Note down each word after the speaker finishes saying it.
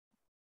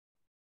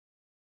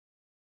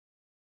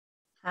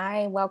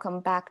Hi, welcome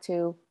back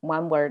to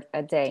One Word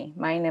a Day.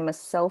 My name is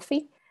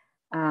Sophie.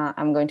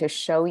 I'm going to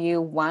show you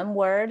one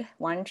word,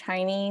 one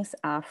Chinese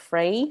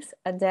phrase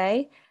a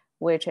day,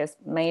 which is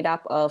made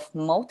up of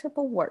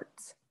multiple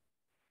words.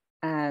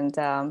 And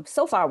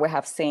so far we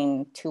have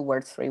seen 2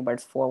 words, 3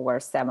 words, 4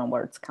 words, 7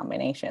 words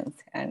combinations,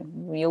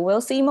 and you will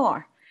see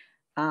more.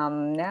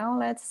 Now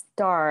let's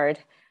start.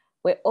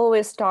 We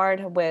always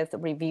start with a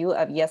review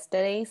of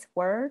yesterday's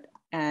word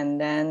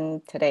and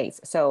then today's.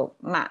 So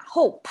马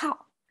后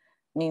炮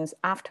means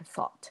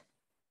afterthought,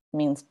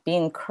 means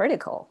being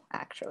critical,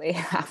 actually,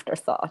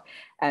 afterthought,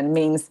 and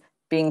means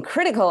being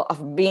critical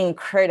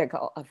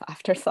of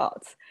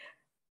afterthoughts.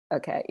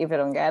 Okay, if you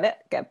don't get it,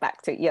 get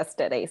back to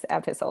yesterday's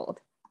episode.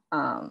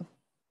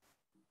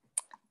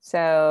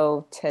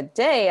 So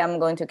today I'm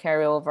going to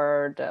carry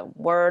over the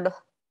word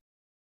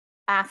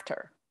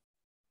after.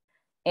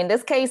 In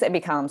this case, it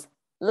becomes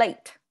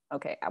late.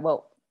 Okay, I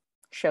will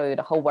show you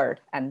the whole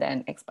word and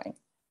then explain.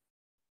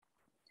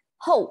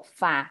 后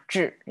发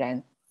制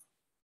人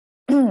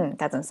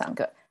doesn't sound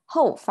good.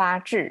 后发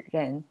制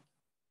人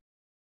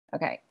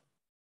Okay.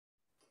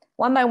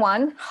 One by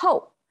one,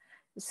 后.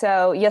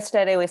 So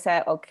yesterday we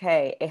said,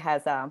 okay, it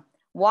has a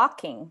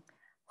walking,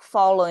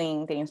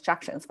 following the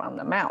instructions from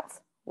the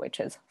mouth, which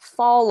is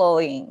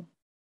following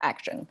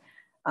action.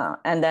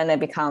 And then it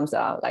becomes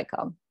like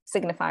a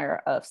signifier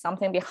of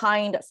something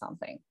behind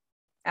something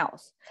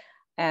else.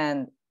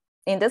 And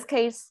in this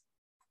case,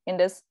 in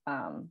this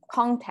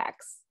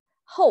context,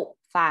 后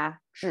发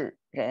制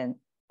人,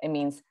 it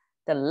means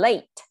the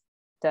late,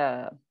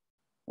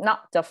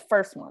 not the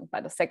first one,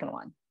 but the second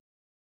one.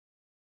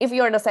 If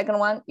you're the second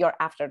one, you're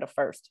after the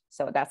first.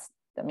 So that's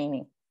the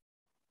meaning.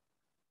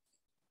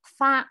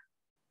 发,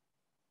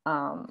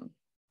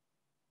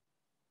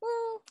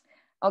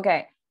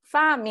 okay,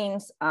 发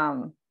means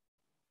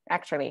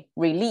actually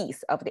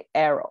release of the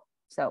arrow.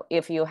 So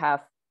if you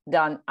have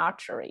done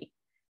archery,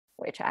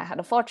 which I had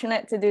the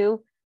fortunate to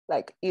do,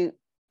 like you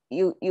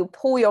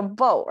pull your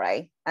bow,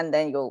 right? And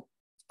then you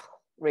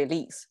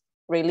release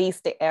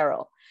the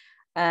arrow.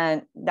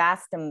 And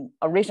that's the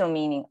original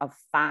meaning of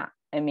发.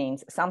 It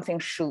means something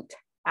shoot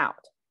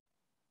out.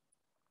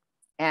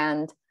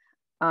 And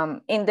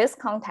in this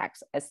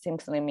context, it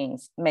simply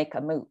means make a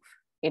move.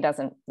 It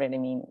doesn't really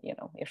mean,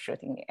 you're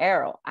shooting the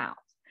arrow out.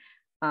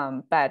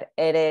 But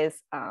it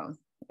is,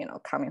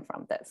 coming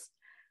from this.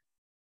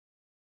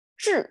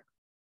 制.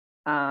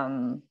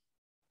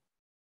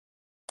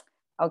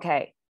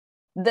 Okay,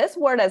 this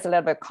word is a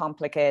little bit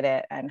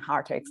complicated and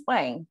hard to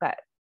explain, but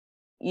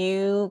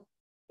you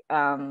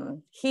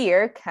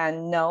here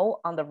can know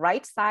on the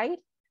right side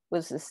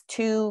with these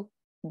 2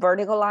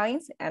 vertical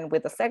lines, and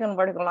with the second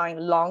vertical line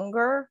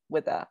longer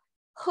with a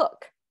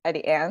hook at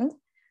the end.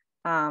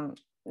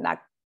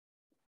 That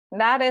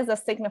is a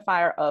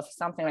signifier of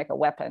something like a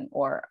weapon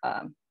or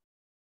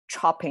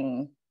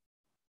chopping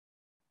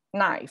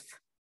knife.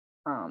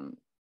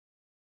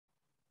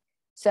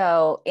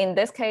 So in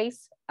this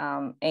case,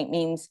 it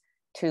means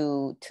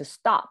to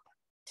stop,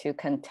 to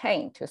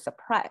contain, to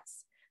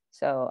suppress.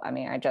 So,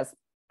 I just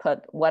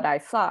put what I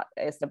thought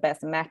is the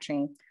best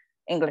matching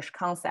English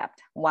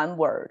concept, one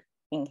word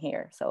in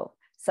here. So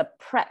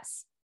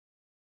suppress.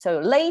 So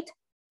late,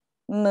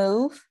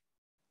 move,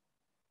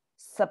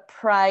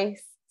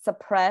 suppress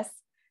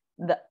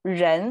the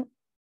人.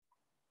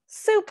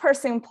 Super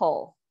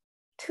simple,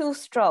 2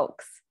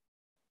 strokes,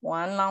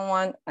 one long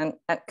one, and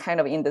kind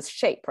of in this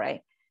shape,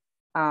 right?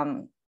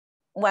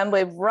 When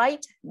we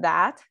write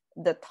that,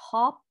 the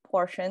top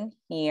portion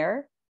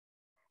here,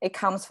 it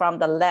comes from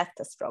the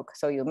left stroke.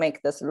 So you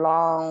make this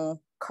long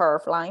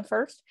curved line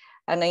first,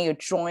 and then you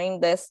join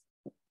this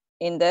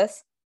in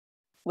this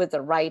with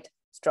the right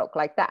stroke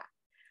like that.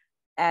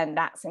 And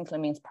that simply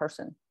means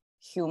person,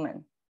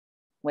 human,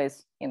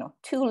 with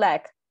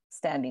 2-leg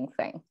standing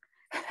thing.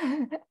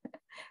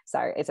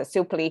 Sorry, it's a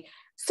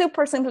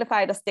super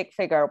simplified stick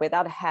figure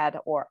without a head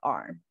or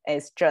arm.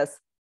 It's just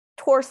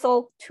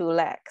torso, 2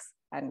 legs,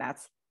 and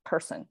that's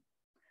person.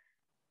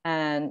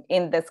 And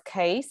in this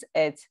case,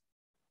 it's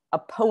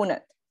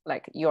opponent,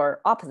 like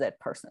your opposite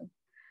person.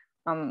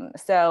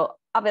 So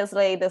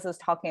obviously this is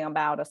talking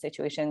about a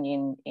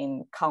situation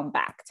in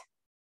combat,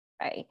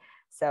 right?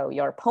 So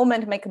your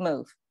opponent make a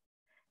move,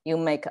 you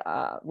make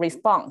a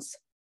response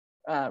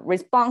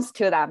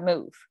to that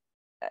move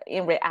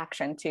in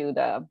reaction to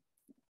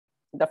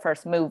the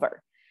first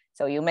mover.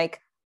 So you make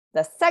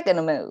the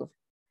second move,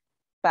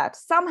 but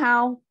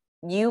somehow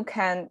you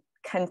can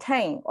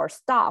contain or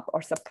stop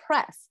or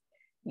suppress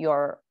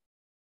your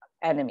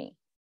enemy.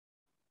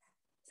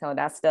 So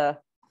that's the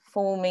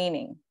full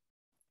meaning.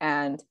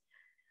 And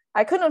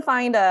I couldn't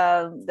find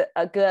a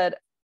good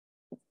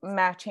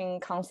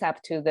matching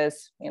concept to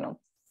this,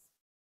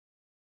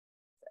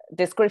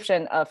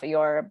 description of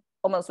your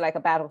almost like a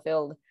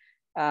battlefield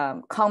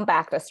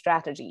combat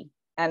strategy.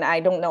 And I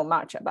don't know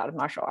much about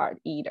martial art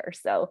either.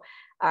 So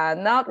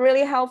not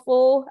really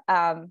helpful,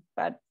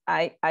 but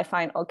I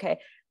find, okay,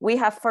 we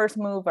have first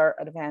mover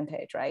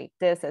advantage, right?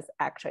 This is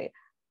actually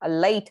a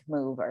late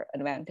mover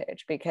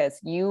advantage because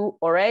you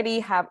already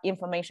have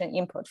information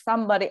input.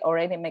 Somebody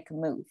already make a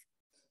move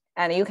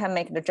and you can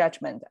make the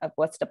judgment of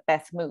what's the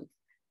best move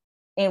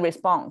in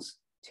response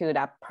to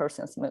that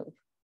person's move.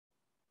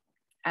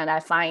 And I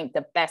find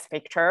the best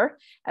picture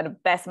and the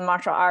best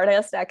martial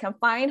artist I can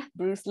find,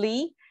 Bruce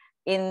Lee,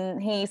 in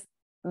his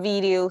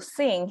video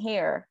seeing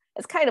here.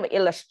 It's kind of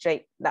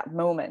illustrate that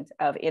moment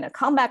of in a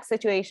comeback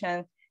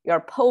situation, your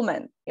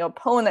opponent,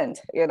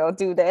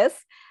 do this,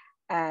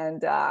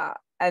 and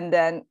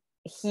then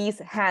his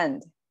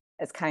hand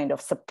is kind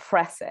of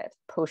suppress it,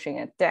 pushing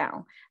it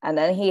down, and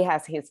then he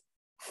has his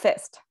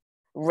fist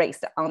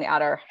raised on the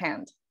other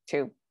hand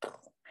too.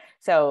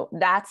 So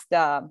that's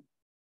the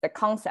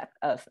concept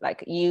of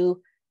like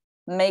you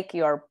make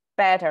your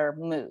better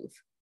move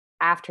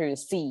after you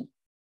see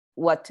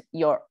what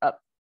you're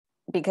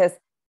because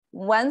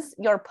once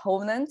your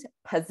opponent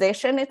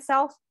position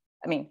himself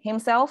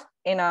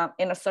in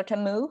a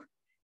certain move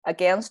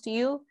against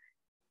you,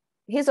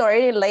 he's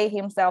already laid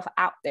himself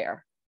out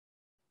there.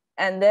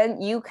 And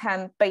then you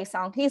can, based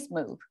on his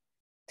move,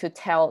 to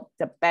tell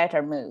the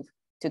better move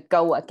to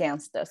go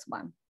against this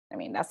one. I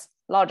mean, that's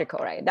logical,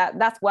 right?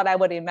 That's what I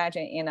would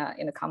imagine in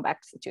a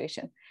comeback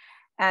situation.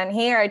 And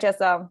here I just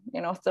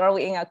throw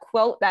in a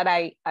quote that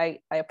I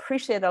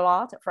appreciate a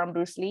lot from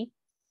Bruce Lee.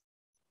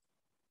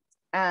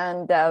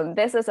 And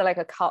this is like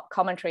a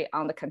commentary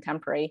on the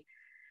contemporary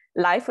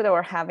life that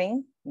we're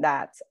having,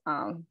 that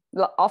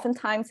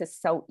oftentimes is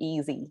so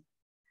easy.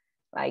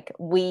 Like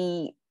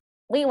we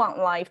want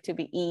life to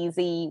be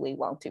easy. We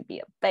want to be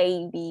a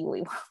baby.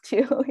 We want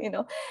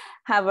to,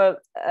 have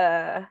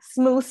a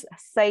smooth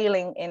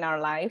sailing in our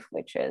life,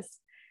 which is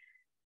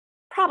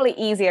probably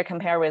easier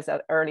compared with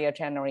the earlier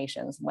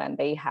generations when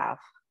they have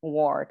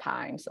war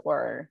times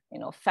or,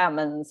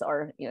 famines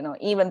or,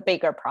 even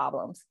bigger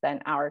problems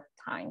than our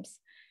times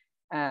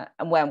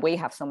when we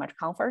have so much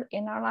comfort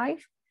in our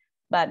life.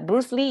 But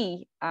Bruce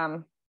Lee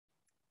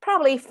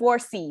probably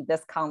foresee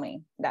this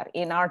coming, that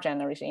in our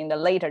generation, in the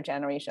later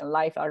generation,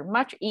 life are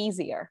much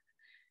easier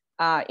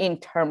in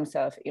terms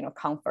of,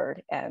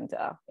 comfort and,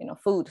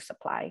 food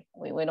supply.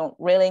 We don't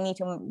really need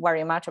to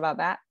worry much about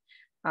that.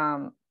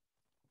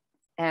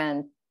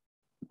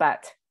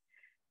 But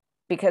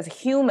because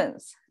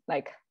humans,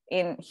 like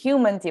in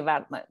human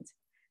development,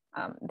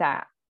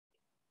 that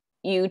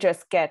you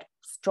just get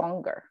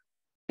stronger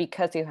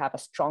because you have a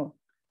strong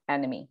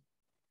enemy.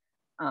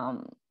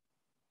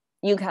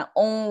 You can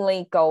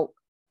only go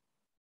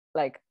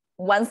like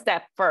one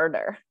step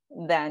further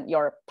than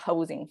your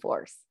opposing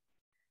force,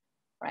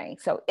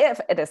 right? So if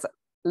it is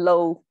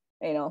low,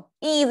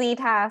 easy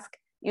task,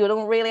 you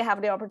don't really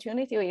have the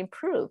opportunity to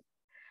improve.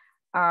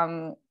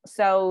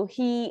 So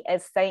he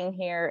is saying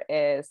here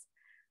is,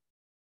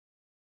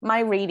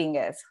 my reading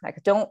is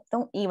like, don't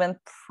even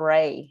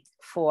pray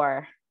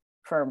for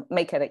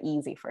make it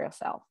easy for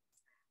yourself,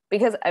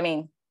 because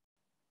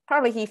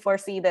probably he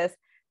foresee this,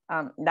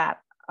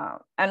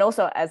 and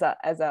also as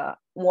a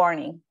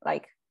warning,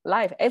 like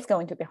life is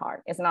going to be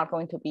hard. It's not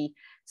going to be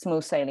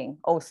smooth sailing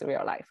all through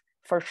your life.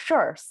 For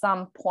sure,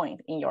 some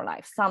point in your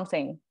life,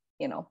 something,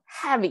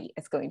 heavy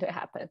is going to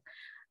happen.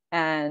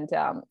 And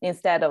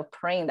instead of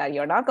praying that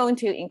you're not going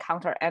to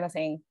encounter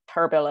anything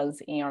turbulence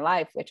in your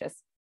life, which is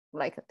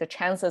like the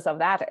chances of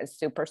that is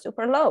super,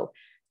 super low.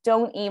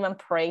 Don't even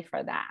pray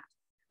for that.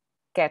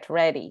 Get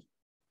ready,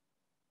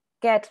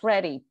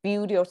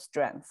 build your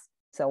strength.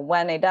 So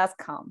when it does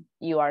come,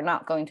 you are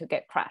not going to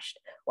get crushed.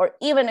 Or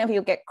even if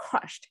you get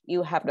crushed,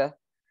 you have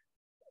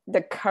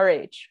the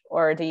courage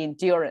or the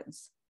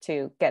endurance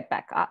to get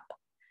back up.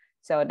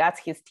 So that's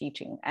his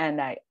teaching.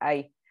 And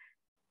I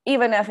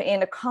even if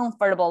in a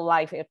comfortable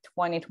life of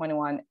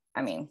 2021,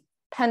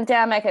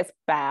 pandemic is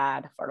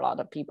bad for a lot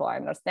of people, I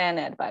understand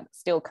it, but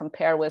still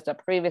compared with the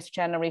previous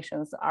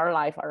generations, our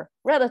life are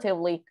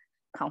relatively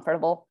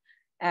comfortable.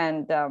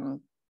 And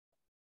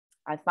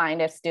I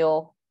find it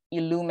still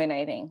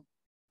illuminating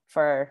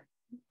for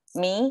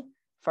me,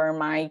 for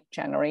my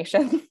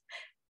generation.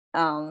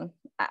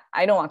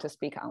 I don't want to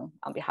speak on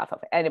behalf of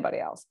anybody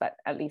else, but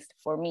at least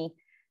for me,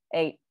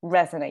 it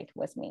resonates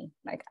with me.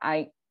 Like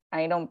I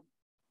don't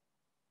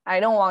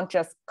want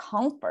just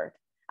comfort.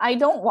 I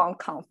don't want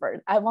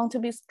comfort. I want to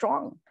be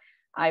strong.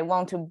 I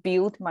want to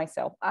build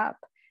myself up.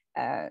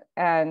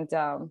 And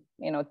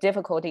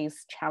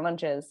difficulties,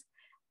 challenges,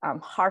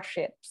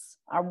 hardships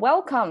are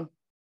welcome.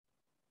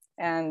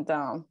 And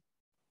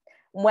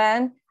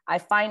when I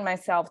find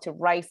myself to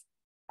rise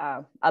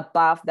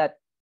above that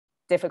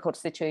difficult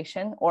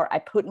situation, or I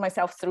put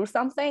myself through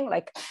something,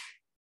 like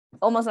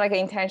almost like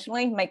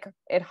intentionally make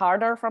it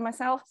harder for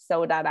myself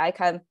so that I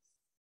can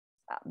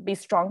be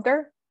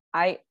stronger,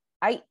 I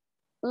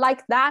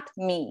like that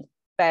me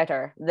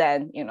better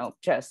than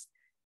just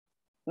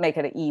make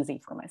it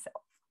easy for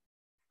myself.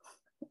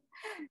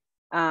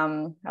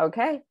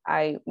 Okay,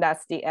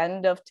 that's the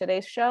end of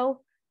today's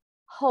show.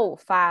 后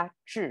发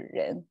制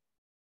人.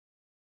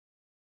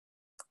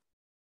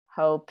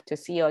 Hope to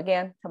see you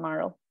again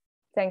tomorrow.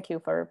 Thank you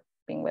for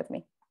being with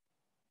me.